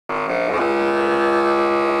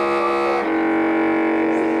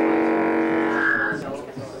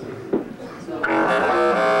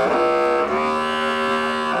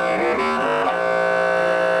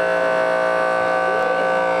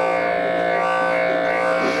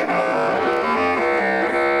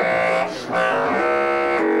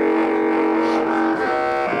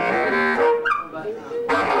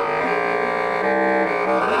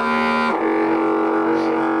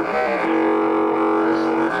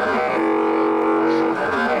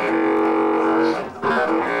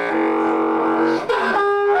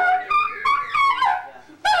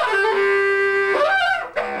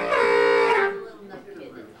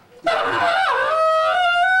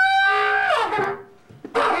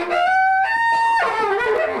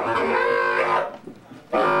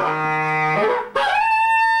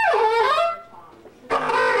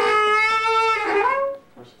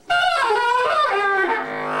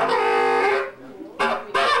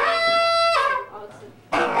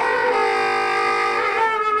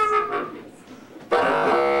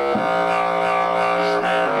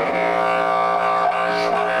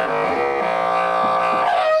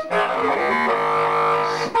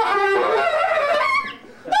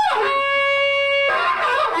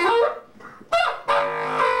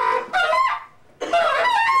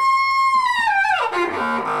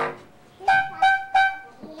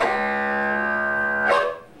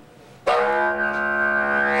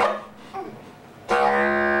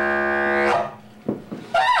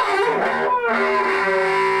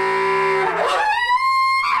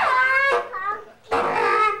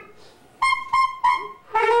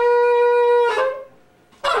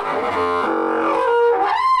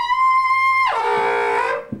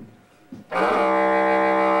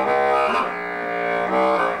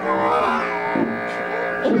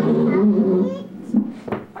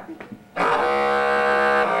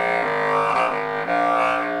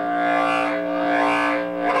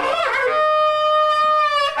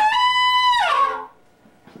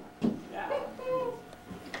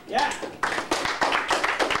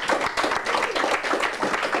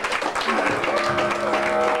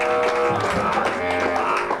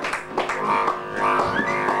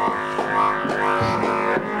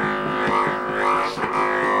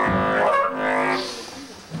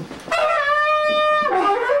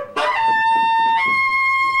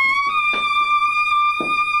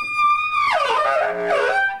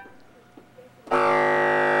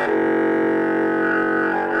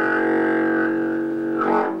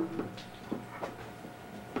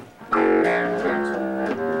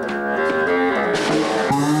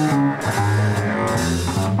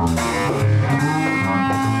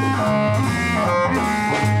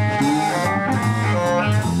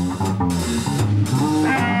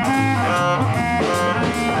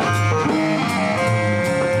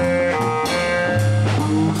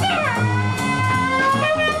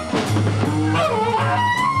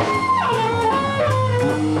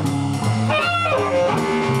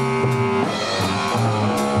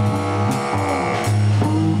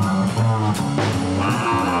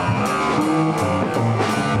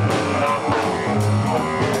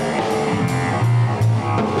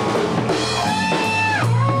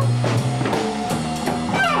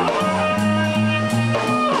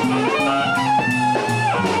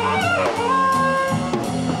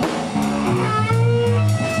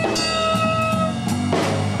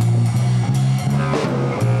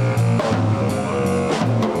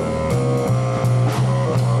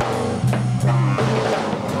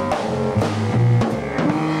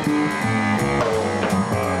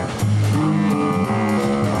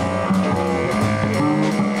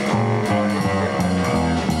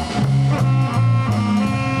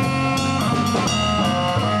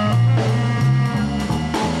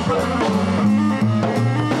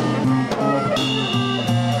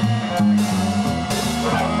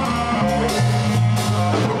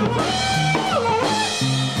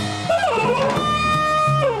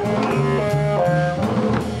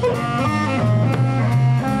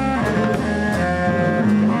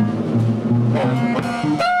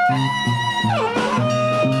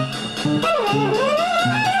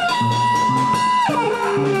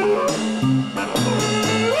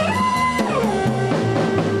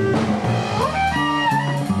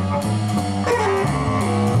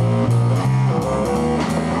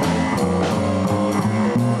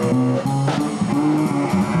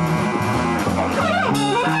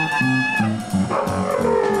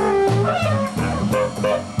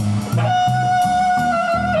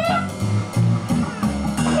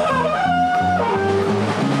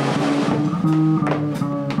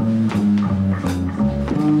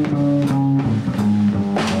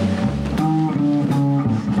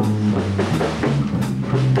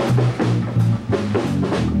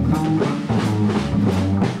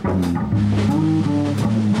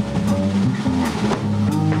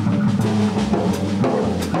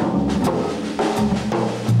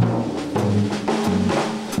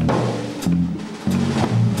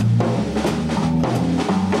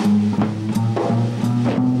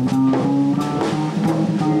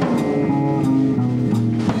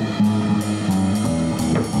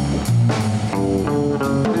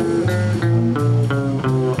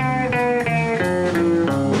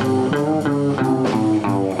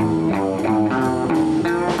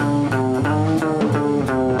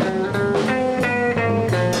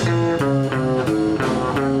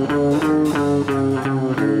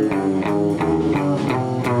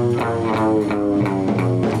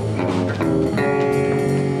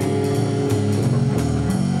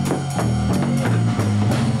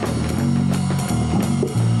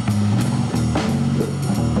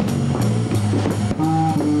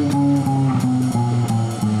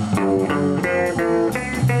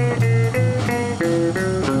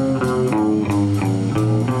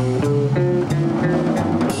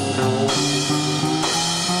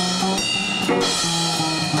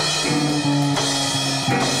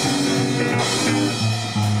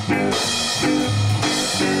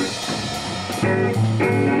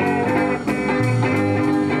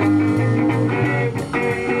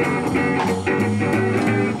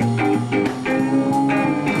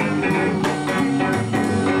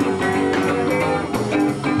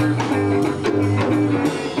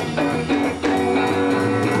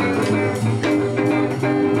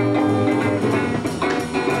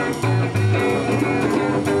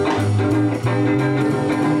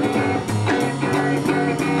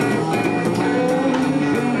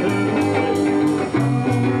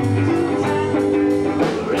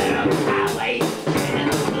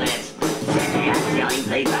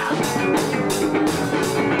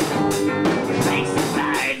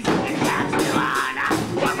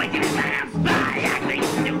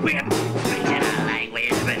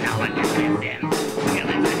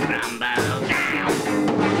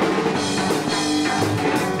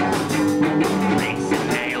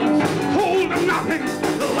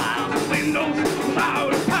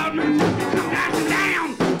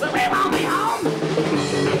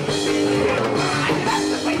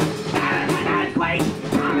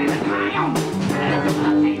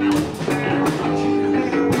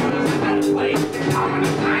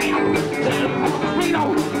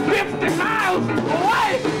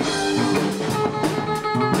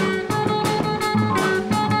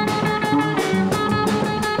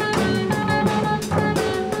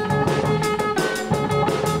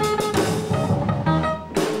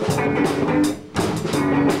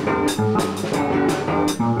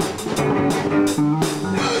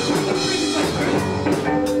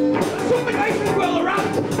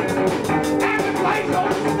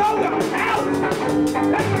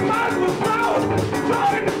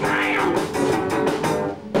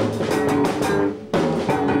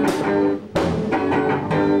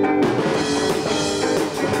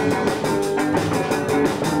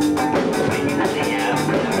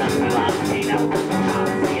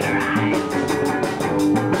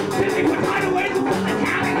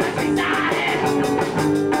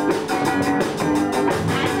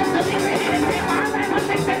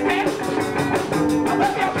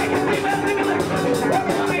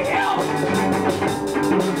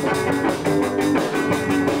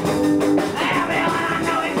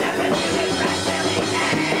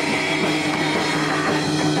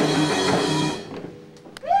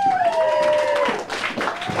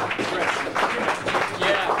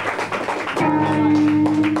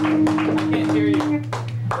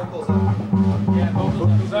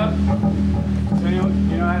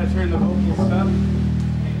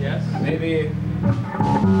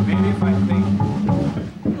maybe if I think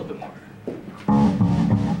a little bit more.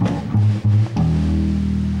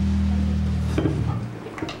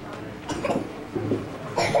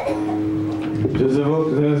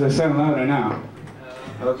 Does it sound louder now?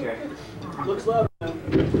 Okay. Looks louder now.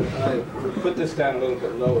 I put this down a little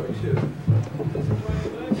bit lower too.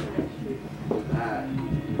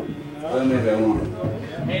 Well, maybe I won't.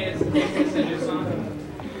 Hey, is this a new song?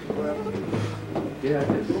 Yeah, it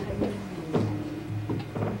is.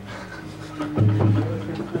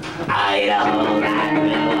 Idaho, right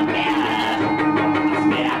through America.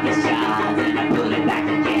 Spit out the shards and I put it back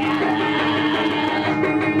together.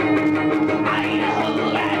 Idaho,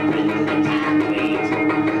 right through the concrete.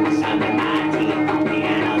 Sucking my teeth on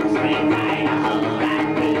piano strings. Idaho, right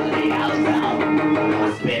through the ozone.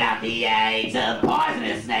 Spit out the eggs of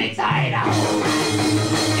poisonous snakes. Idaho.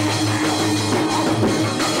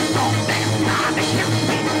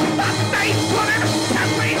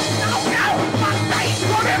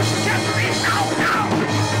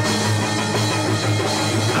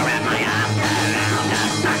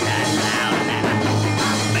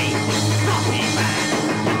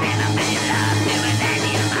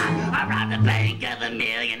 Bank of $1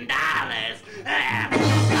 million. I'm got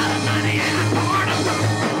the money and I'm born of go.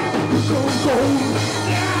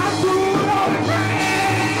 Yeah, I'm doing all the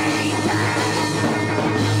brain.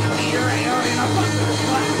 Here I am in a bucket of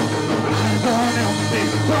flat.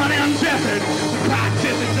 Born in desert. Rocks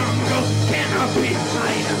in the jungle. Canopy.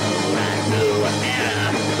 Idaho, right through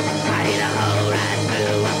America. Idaho, right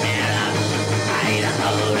through America. Idaho,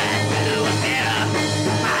 right through America.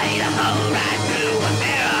 Idaho, right through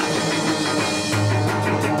America.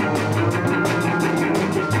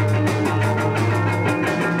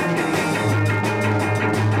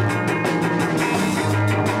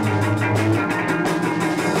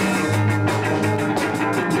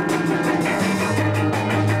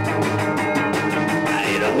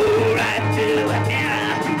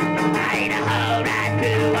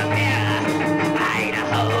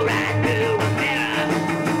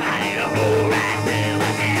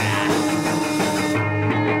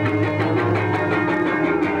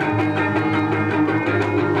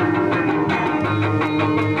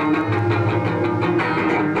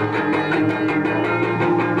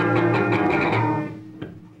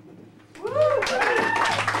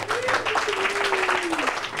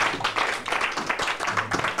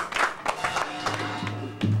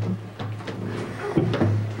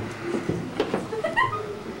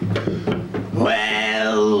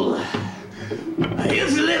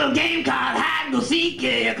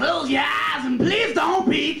 Close your eyes and please don't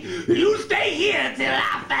peek. You stay here till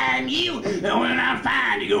I find you. And when I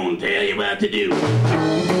find you, gonna tell you what to do.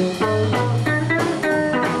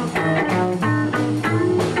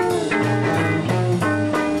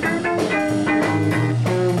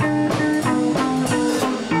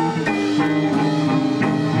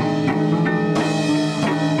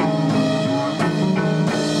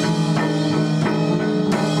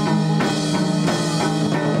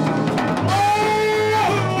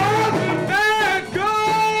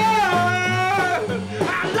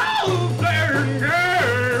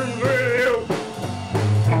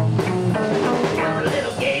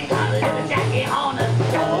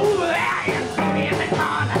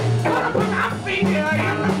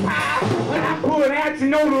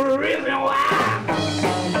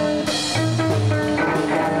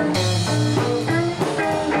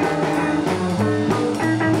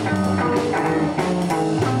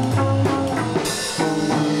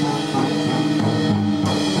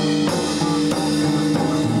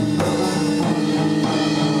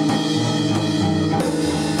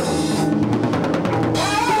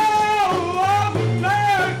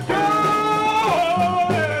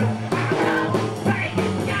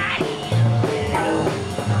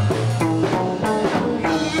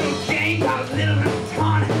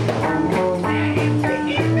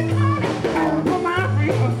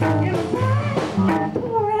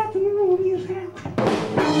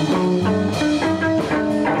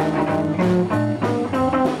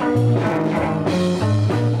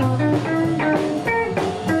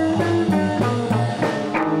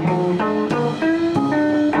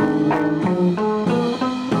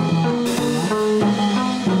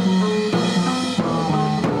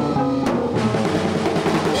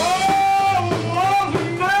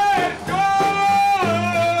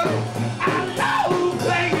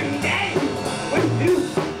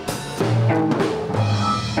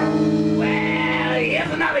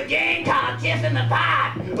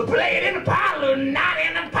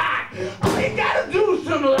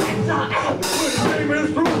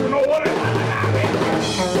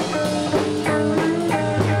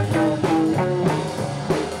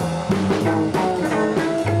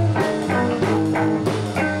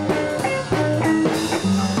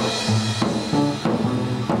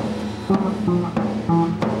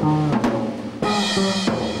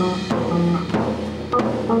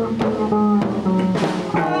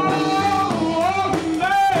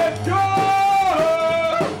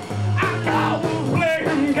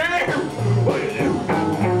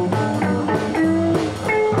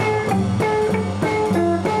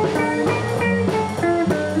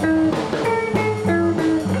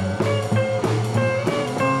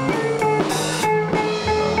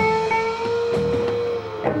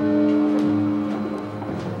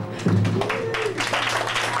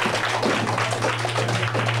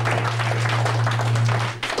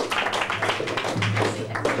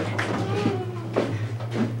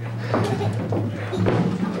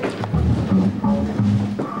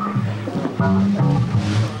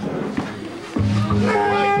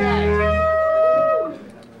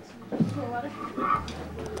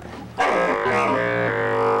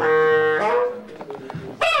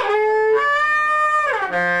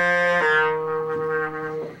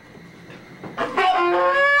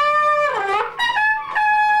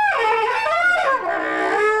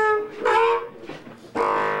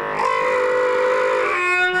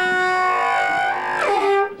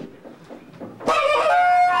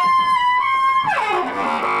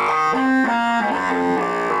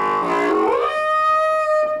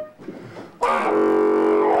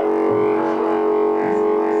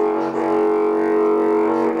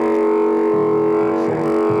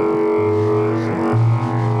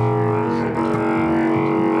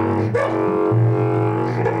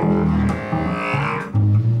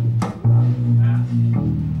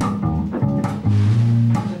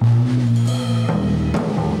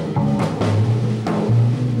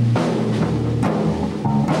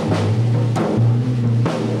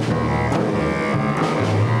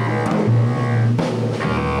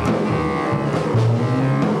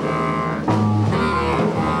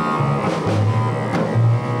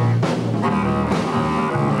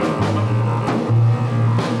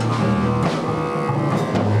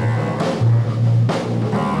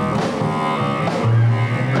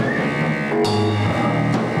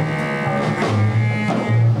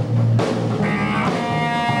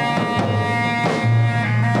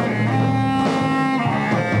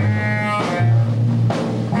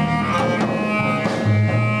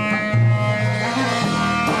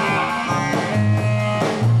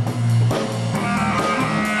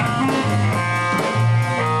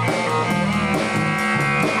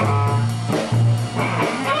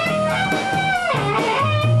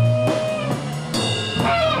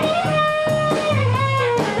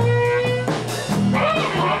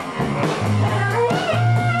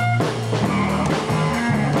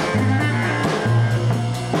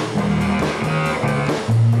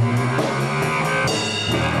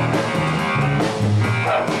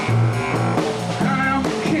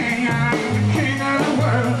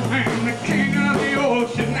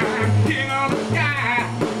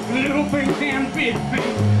 big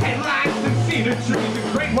feet and likes to see the trees.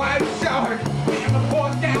 A great white shark and the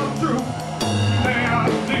force down through. They are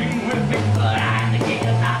sing with me, But I'm the king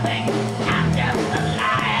of nothing. I'm just a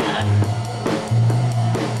liar.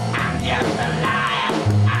 I'm just a liar.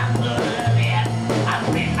 I'm full of it. I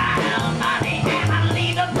spend my own money and I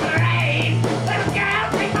lead the parade. Little girl,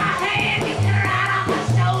 take my hand, you can ride on my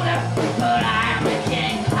shoulder. But I am the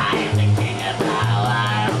king. I am the king of power.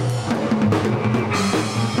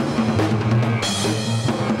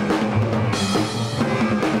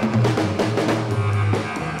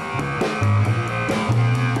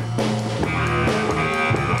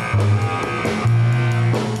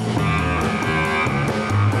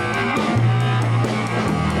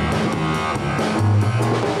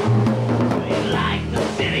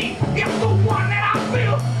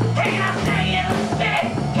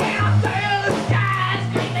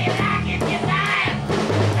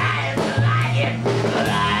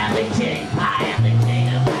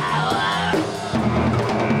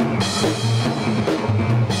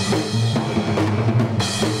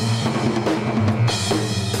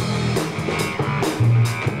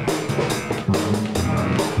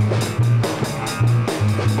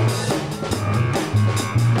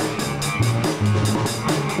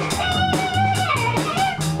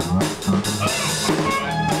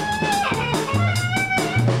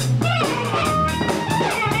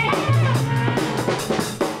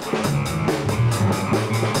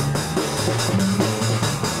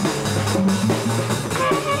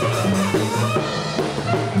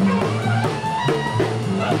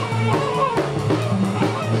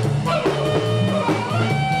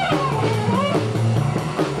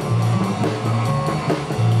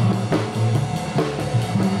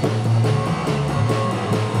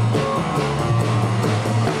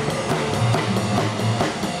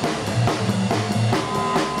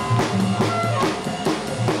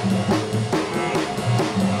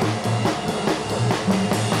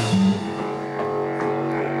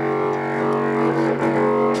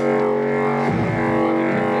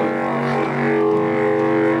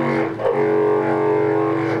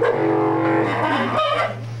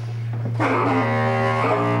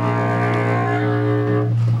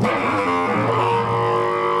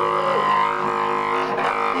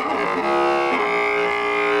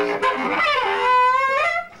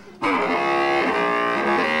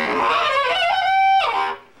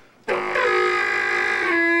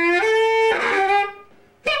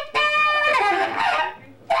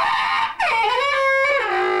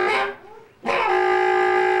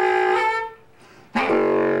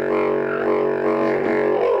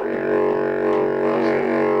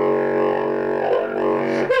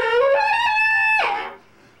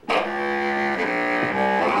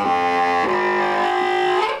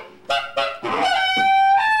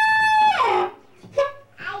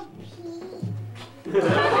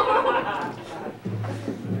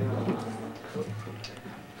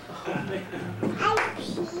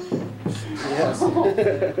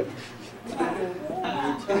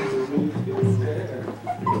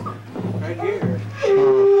 Right here.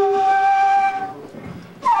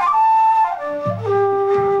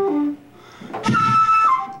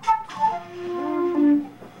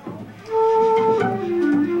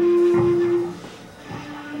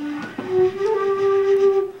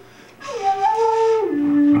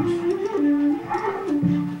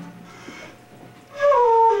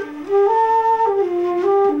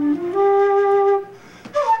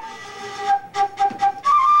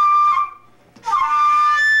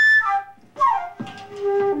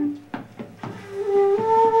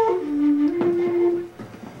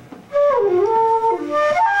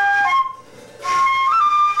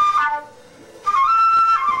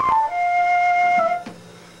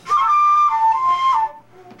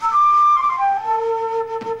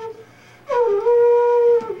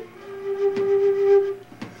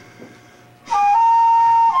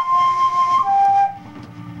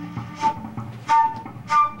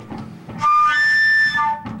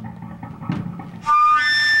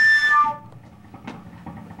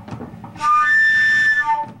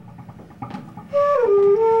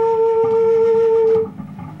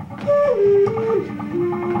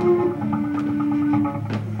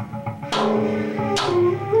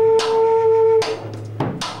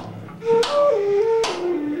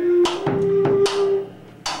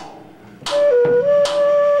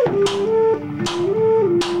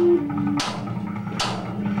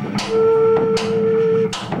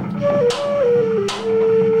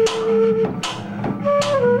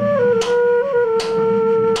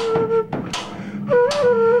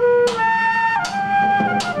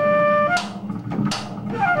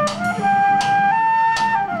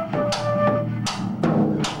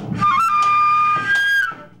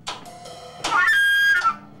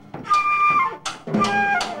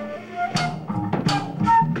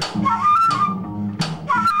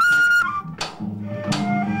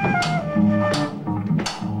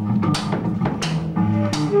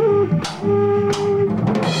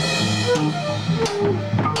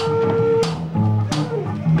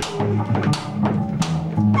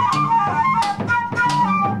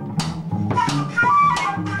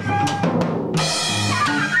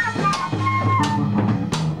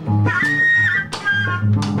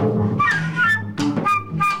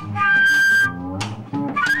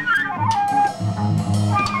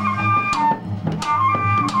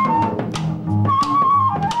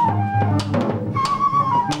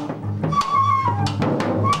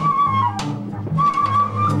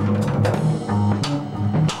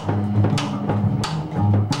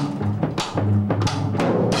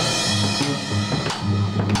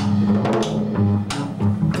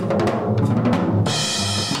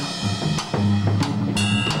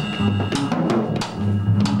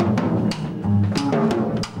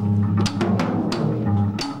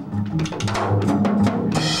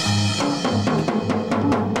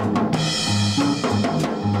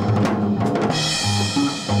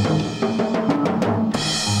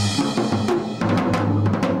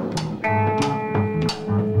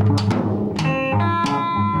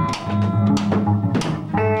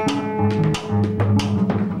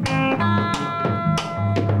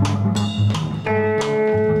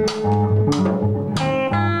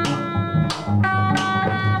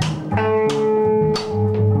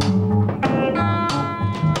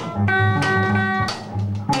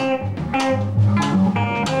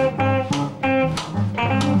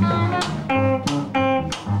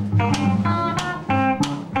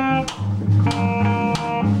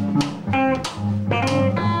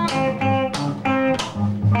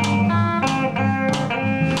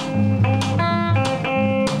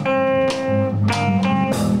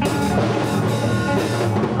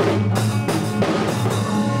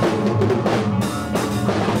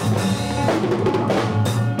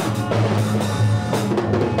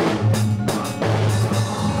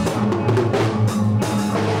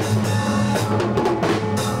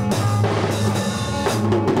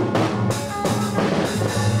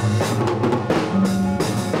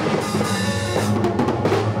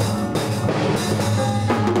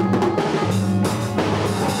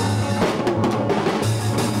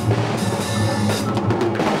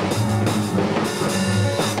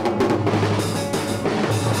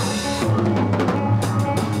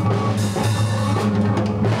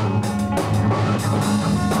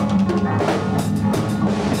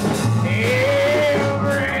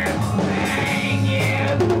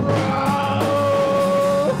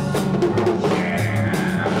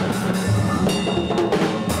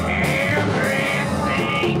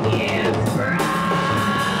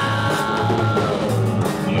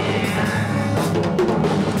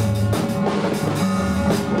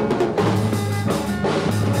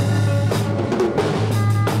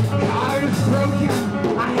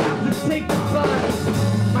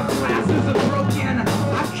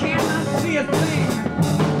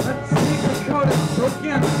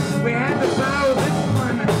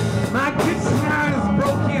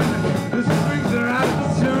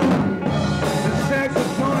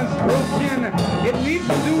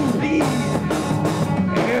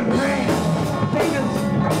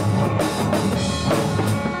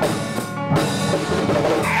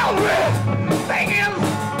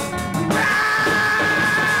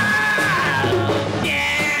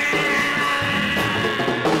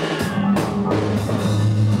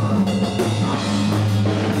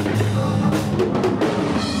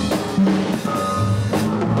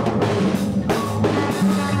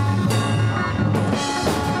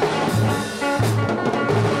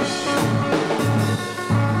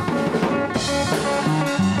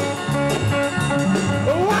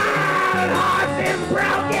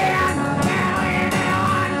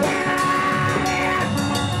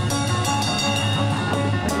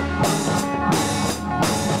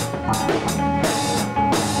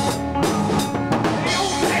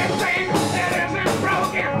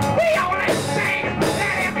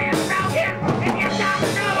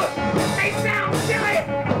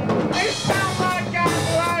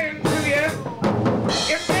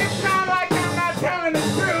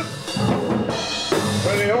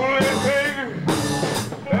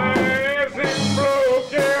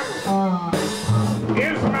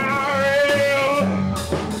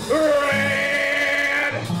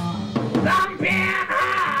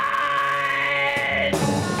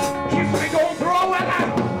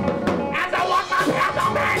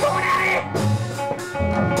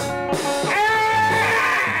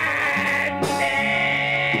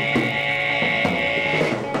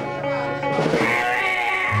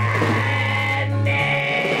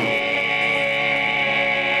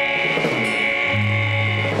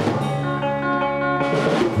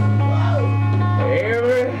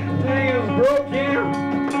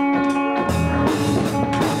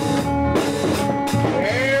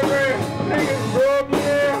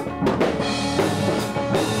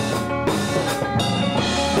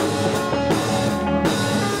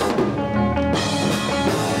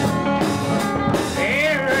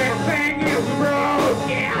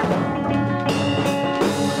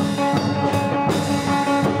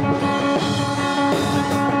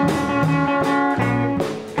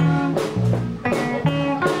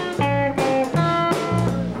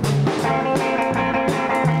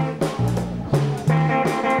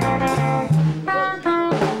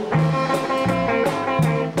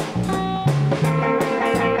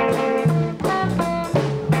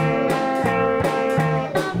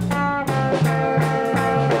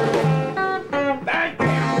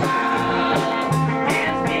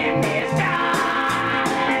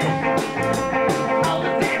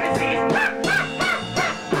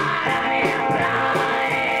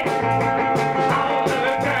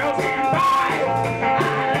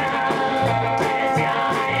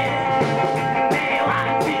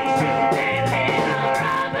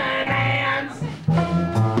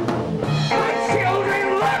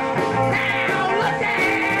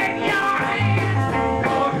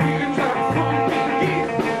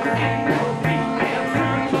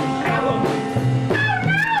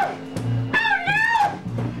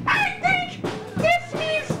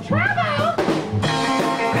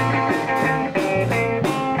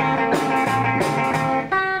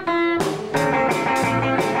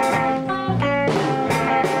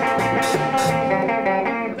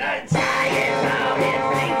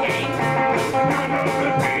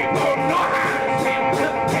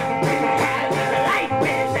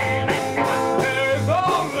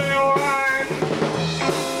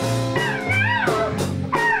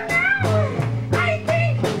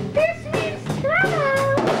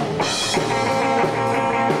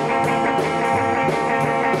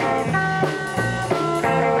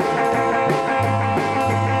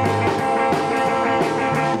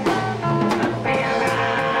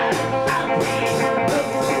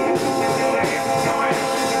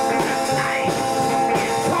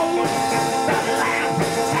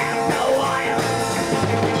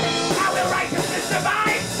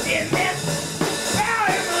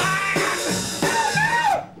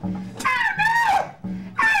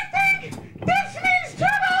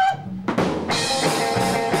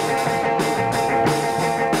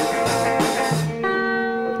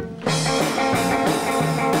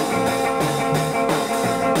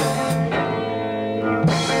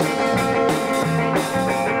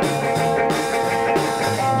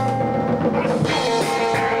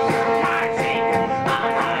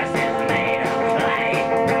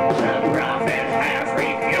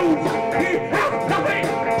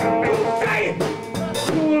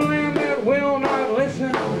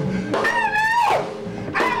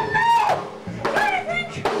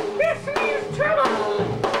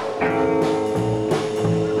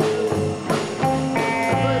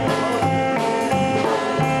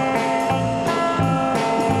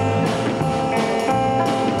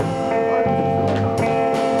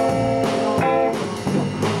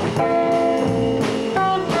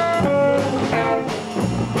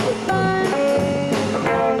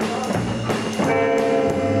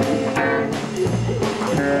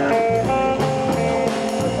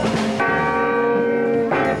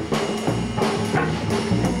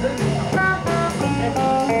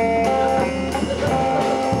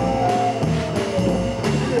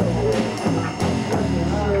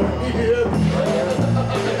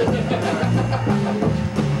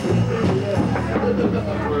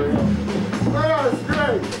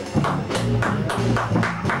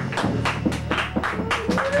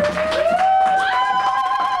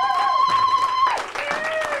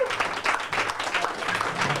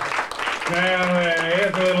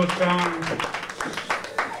 Here's a little song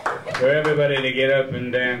for everybody to get up and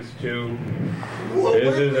dance to.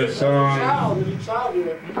 This is a song.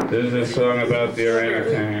 This is a song about the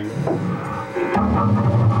orangutan.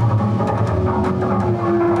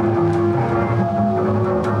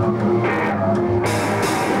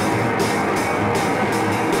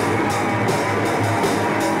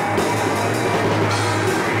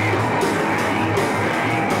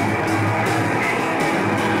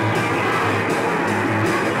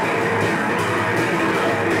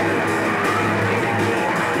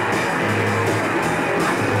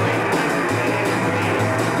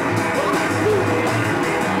 Woo!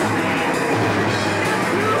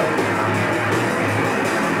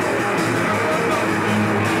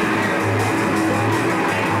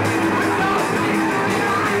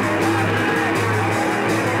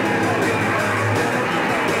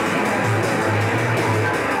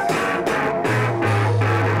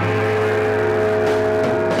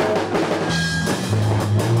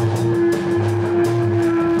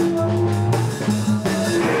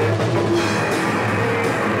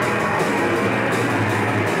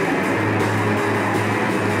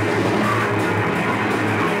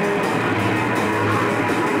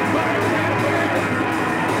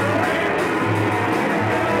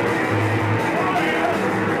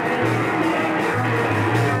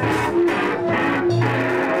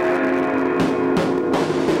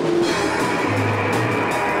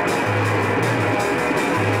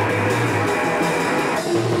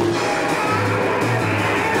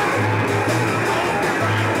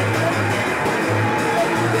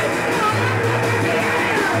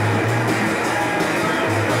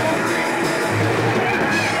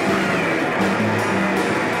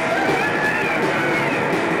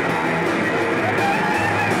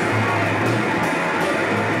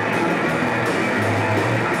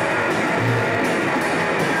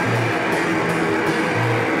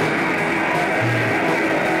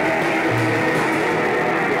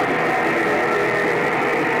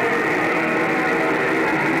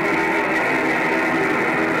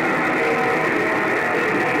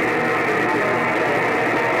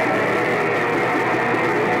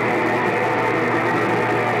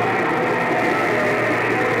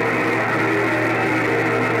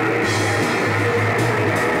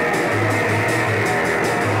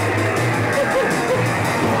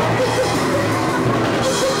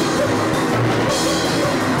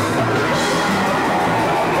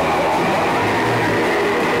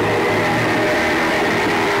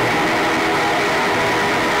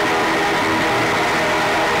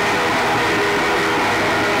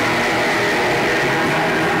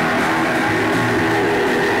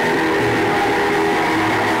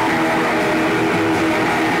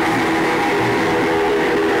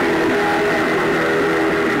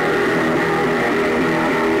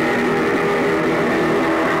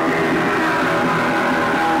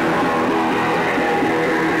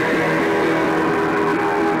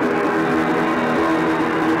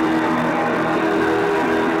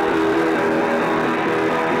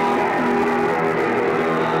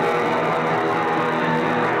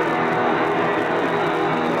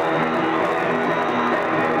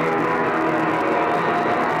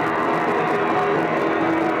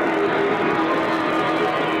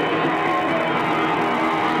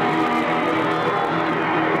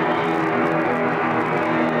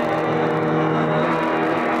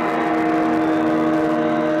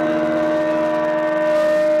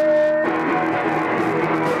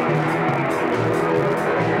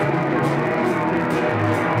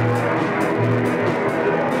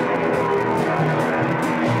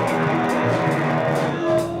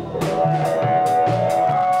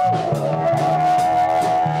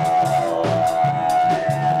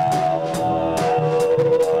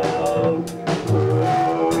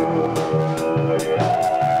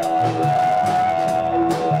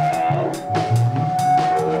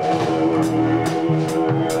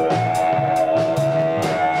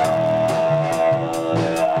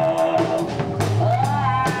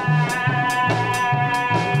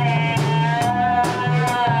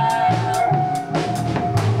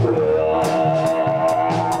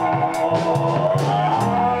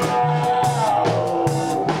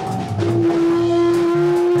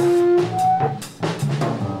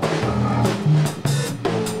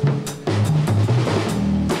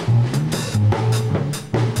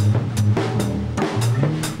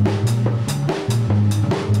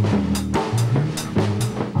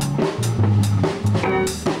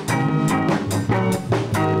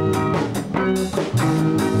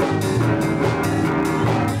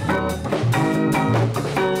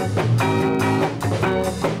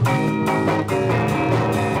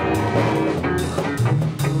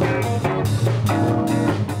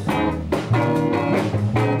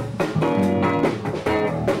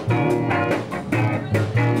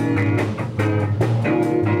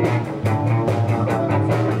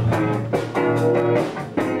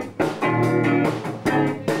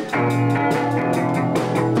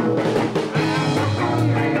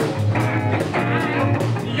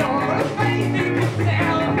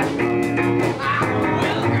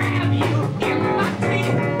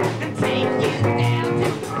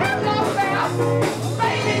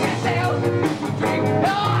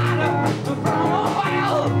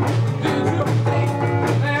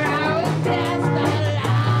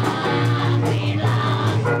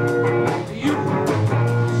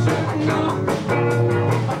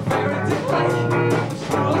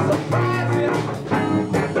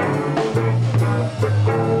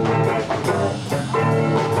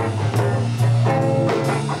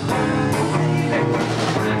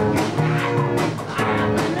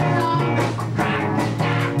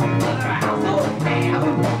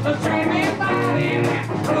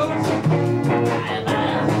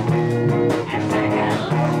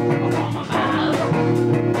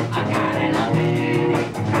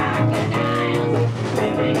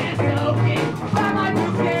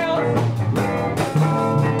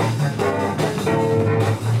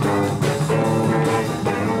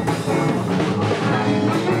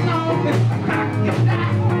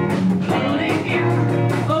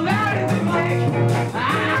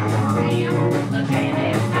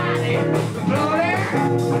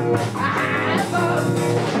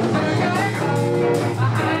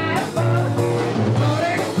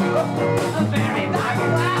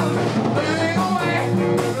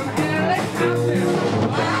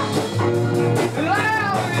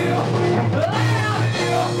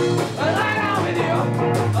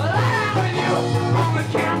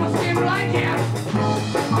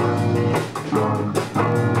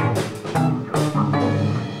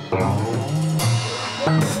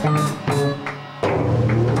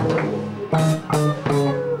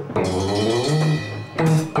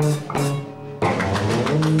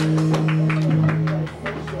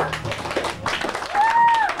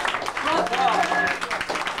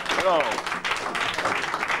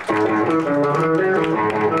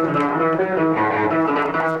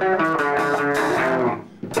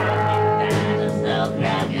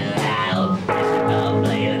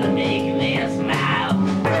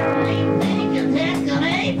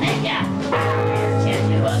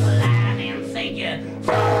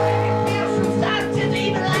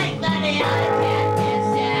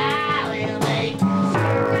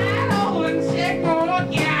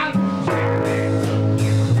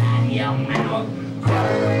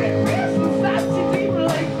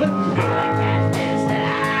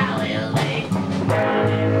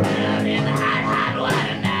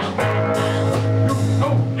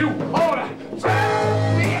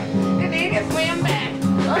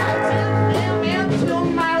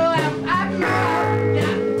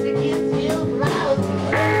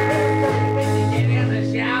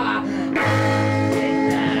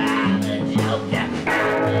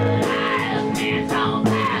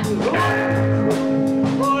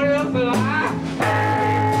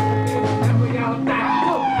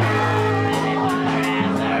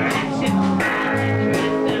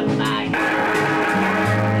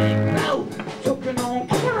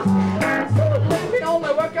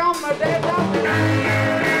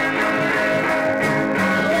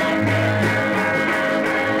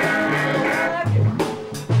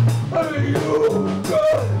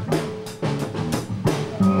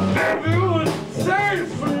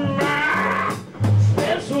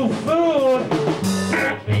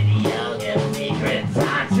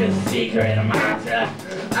 Secret mantra,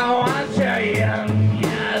 I want to yum,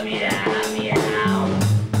 yum, yum, yum.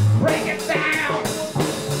 Break it down.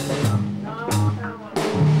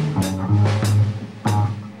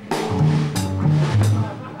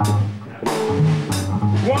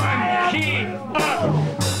 One key up.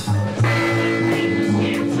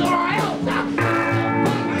 It's oil,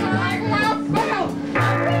 like my phone.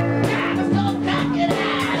 I'm so knock it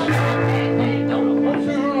out. Don't push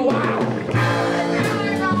it in a while.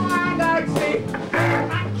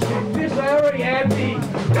 This already had me.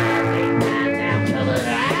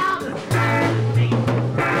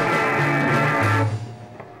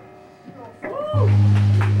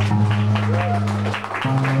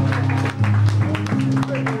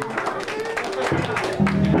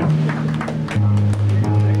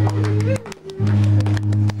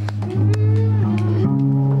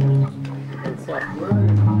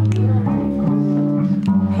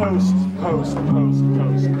 Post.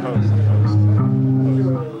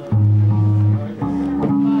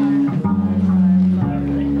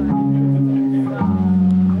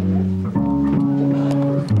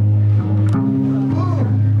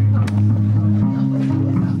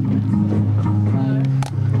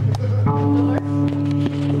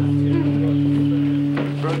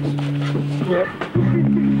 Yep.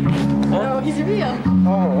 Oh, he's a real.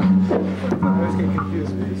 Oh. I always get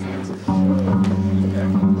confused with these things.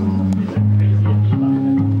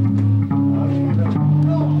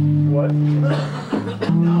 What?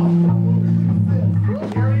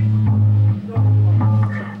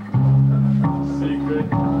 Secret.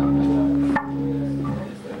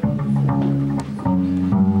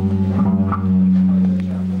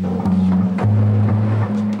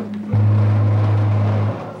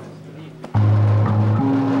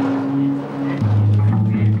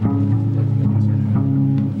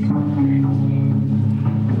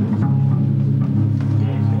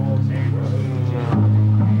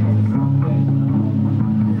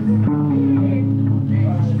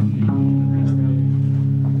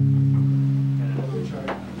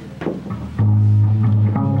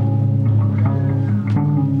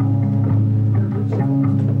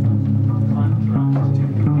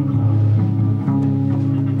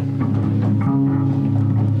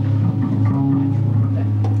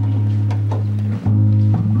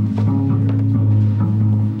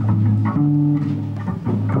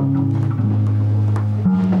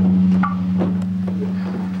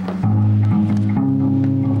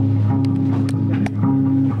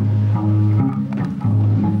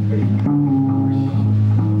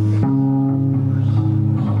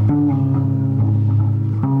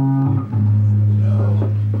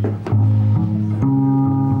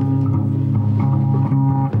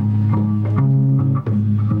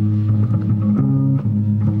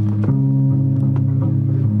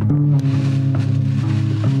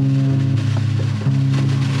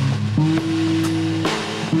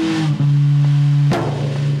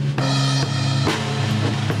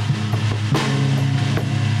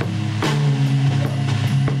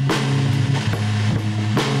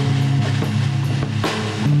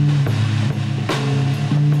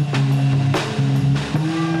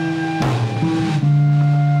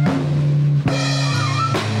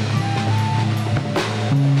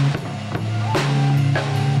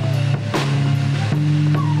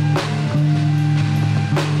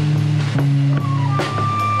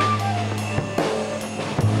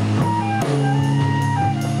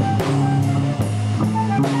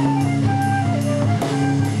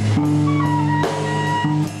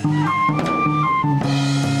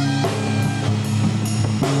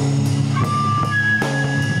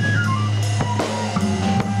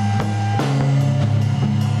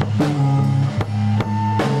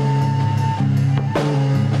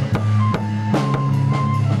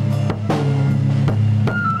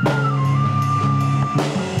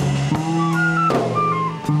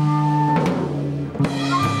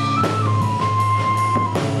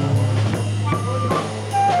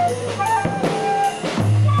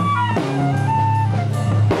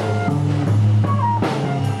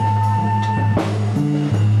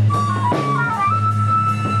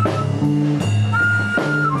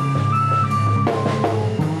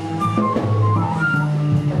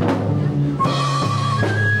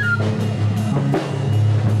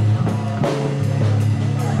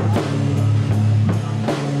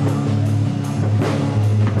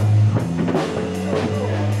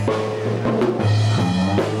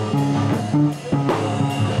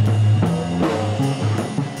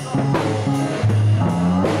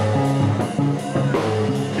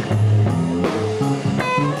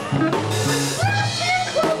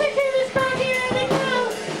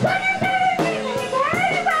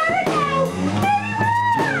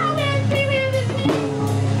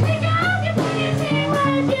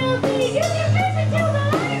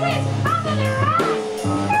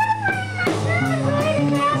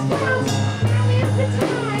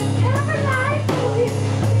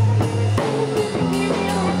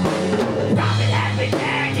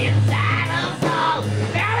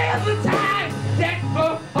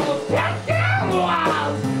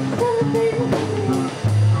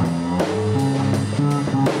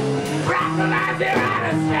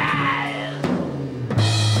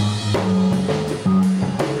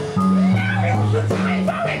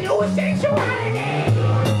 sexuality.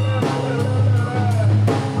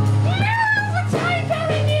 Now's the time for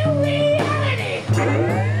a new reality.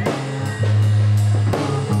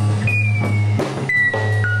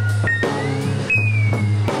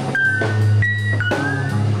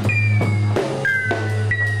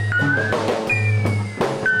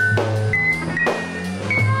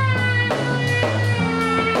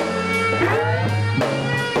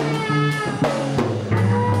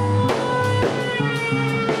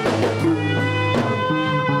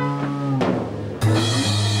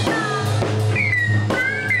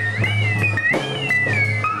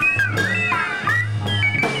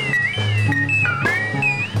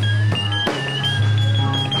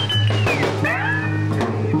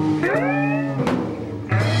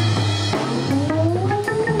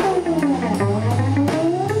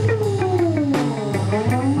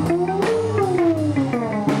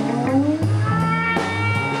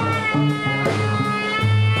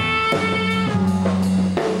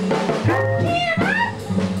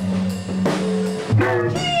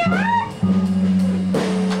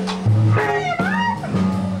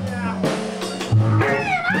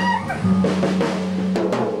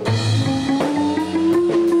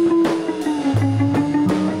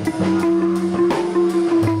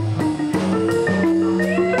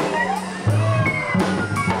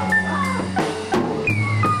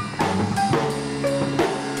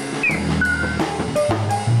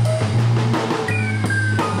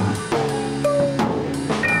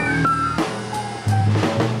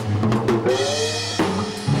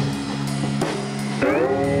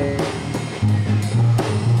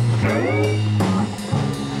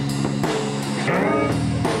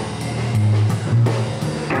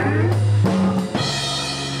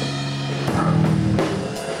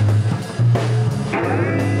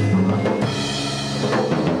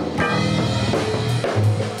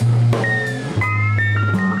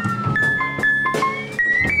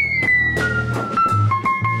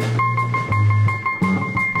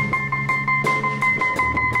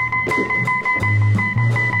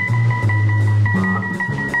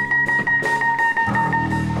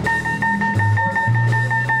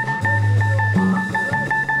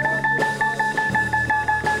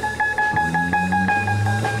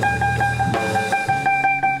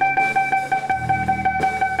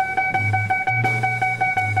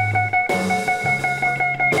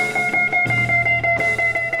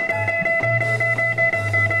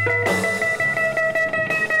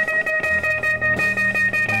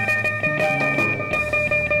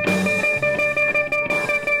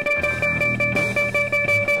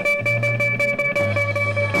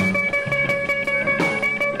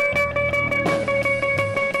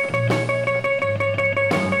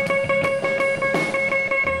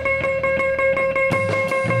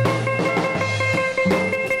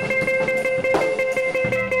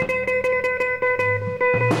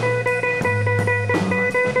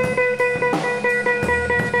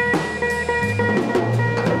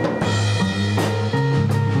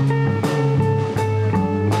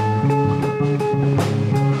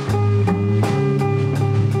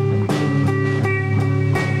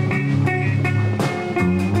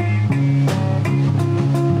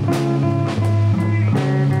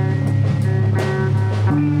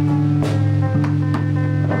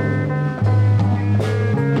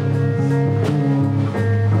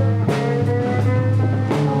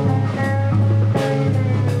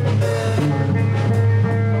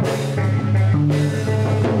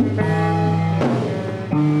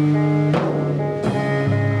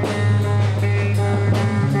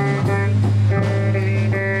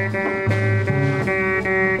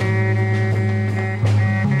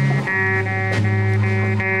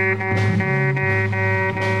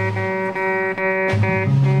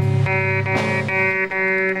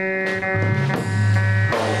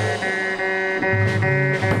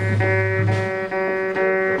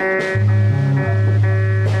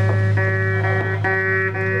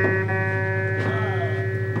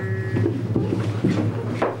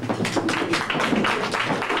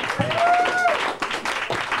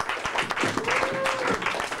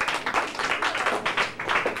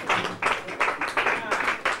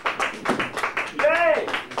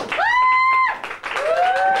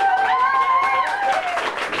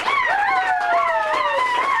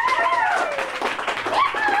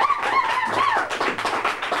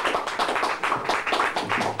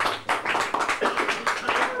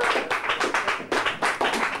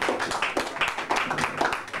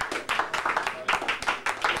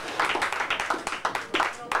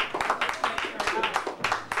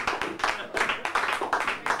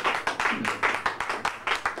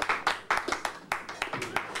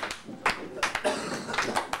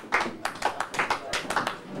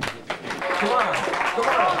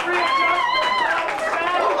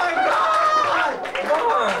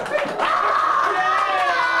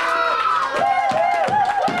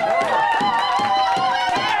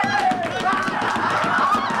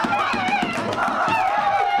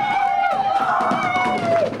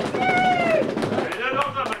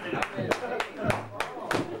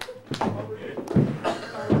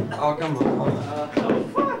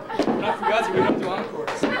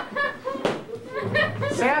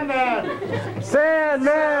 Sandman!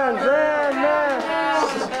 Sandman! Sandman!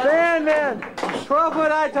 Sandman!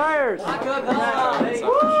 12-foot high tires!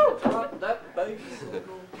 Woo!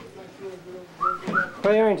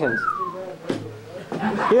 Play Arrington's.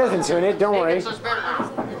 He hasn't seen it, don't worry.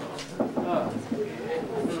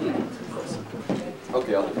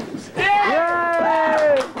 Okay, I'll do this.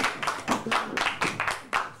 Yay!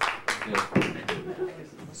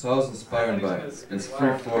 So I was inspired by this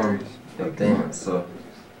free form of dance, so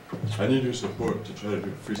I need your support to try to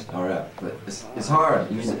do freestyle. Alright, but it's hard. I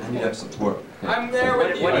need to have support. Okay. I'm there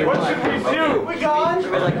with you. What should we do? We gone?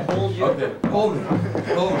 Should we like hold you? Okay, hold me.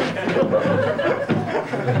 Hold me.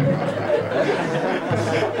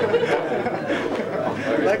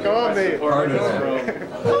 Let go of me. Harder now.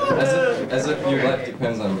 As if your life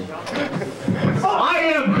depends on me. I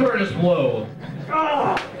am Curtis Blow.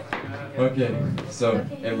 Okay, so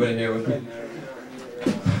everybody here with me?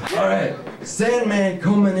 Alright, Sandman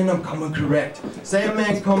coming and I'm coming correct.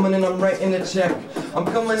 Sandman coming and I'm writing a check. I'm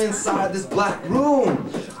coming inside this black room.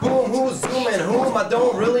 Boom, who's zooming, whom I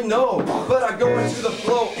don't really know. But I go into the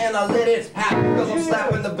flow and I let it happen. Cause I'm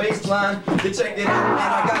slapping the bass line. You check it out and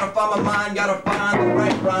I gotta find my mind, gotta find the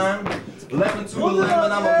right rhyme. Lemon to a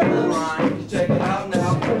lemon, I'm a middle line. Check it out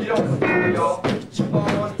now, you don't feel y'all. Keep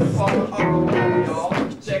on, y'all.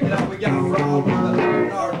 Check it out, we got raw with the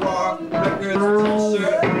raw records,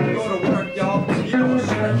 t-shirt. Go to work, y'all. You don't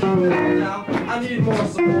share, keep it up now. I need more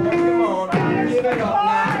support, come on. Give it up now.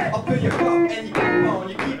 I'll fill your cup and you keep on,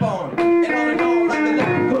 you keep on. And on like the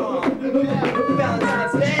leprechaun.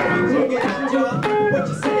 Valentine's Day, check it out, y'all. What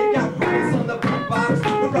you say, got Bryce on the box. We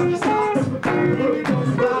rock your socks. You don't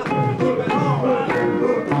stop, keep it on.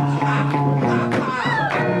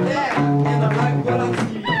 Yeah, and I like what I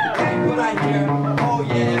see, like what I hear. Oh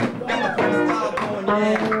yeah, got the freestyle going,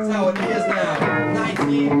 yeah, that's how it is now.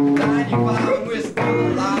 1995 and we're still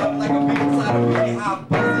alive, like a beat inside a really hot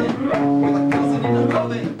buzzing. With a cousin in the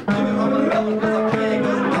oven, give it home and loving, cause I can't,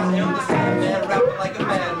 cause I'm the Sandman, rapping like a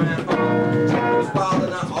madman. It's wild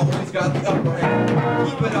and I always got the upper hand.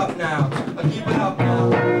 Keep it up now, keep it up now,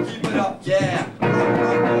 keep it up, yeah.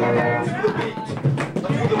 To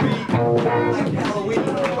the beat, like Halloween,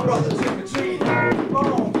 my brother took a treat. Come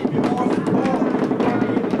on, keep your arms forward.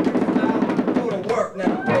 Go to work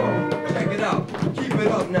now. Check it out. Keep it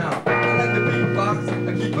up now. I like the beatbox. I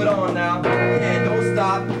keep it on now. Yeah, don't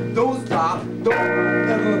stop. Don't stop.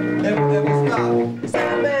 Don't ever stop.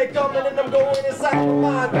 Sandman coming and I'm going inside my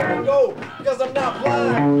mind. Where to go? Cause I'm not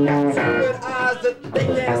blind. Got two good eyes that they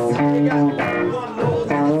can't see. Got one nose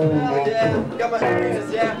and a smell, yeah. Got my ears,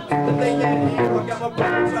 yeah. That they can't hear. I got my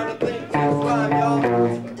brain trying to think. Rhyme, y'all.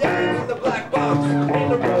 Yeah, in the black box, in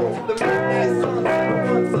the room, the midnight sun,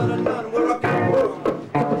 one son of none, where I come from.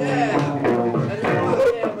 Yeah, and you know I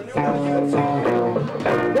am, and you know you too.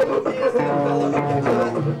 Who is the fella of your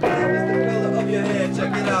eyes? Who is the fella of your head?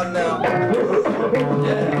 Check it out now.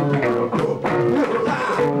 Yeah.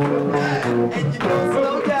 And you don't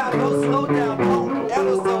slow down, don't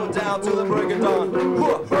ever slow down till the break of dawn.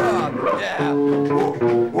 Yeah.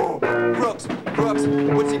 Brooks,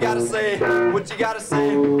 what you gotta say? What you gotta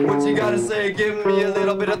say? What you gotta say? Give me a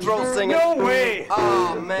little bit of throat singing. No way!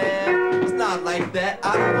 Oh man, it's not like that.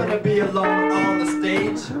 I don't wanna be alone on the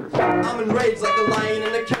stage. I'm enraged like a lion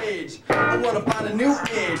in a cage. I wanna find a new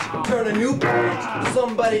age, turn a new page.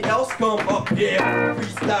 Somebody else come up here.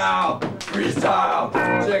 Freestyle.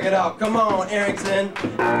 Check it out. Come on, Arrington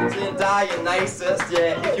de Dionyso.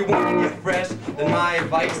 Yeah, if you wanna get fresh, then my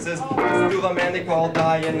advice is listen to the man they call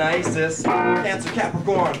Dionysus. Cancer,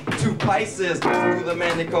 Capricorn, 2 Pisces. Listen to the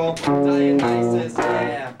man they call Dionysus.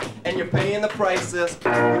 Yeah, and you're paying the prices.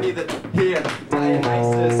 You need to hear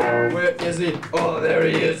Dionysus. Where is he? Oh, there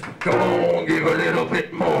he is. Come on, give a little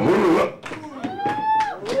bit more.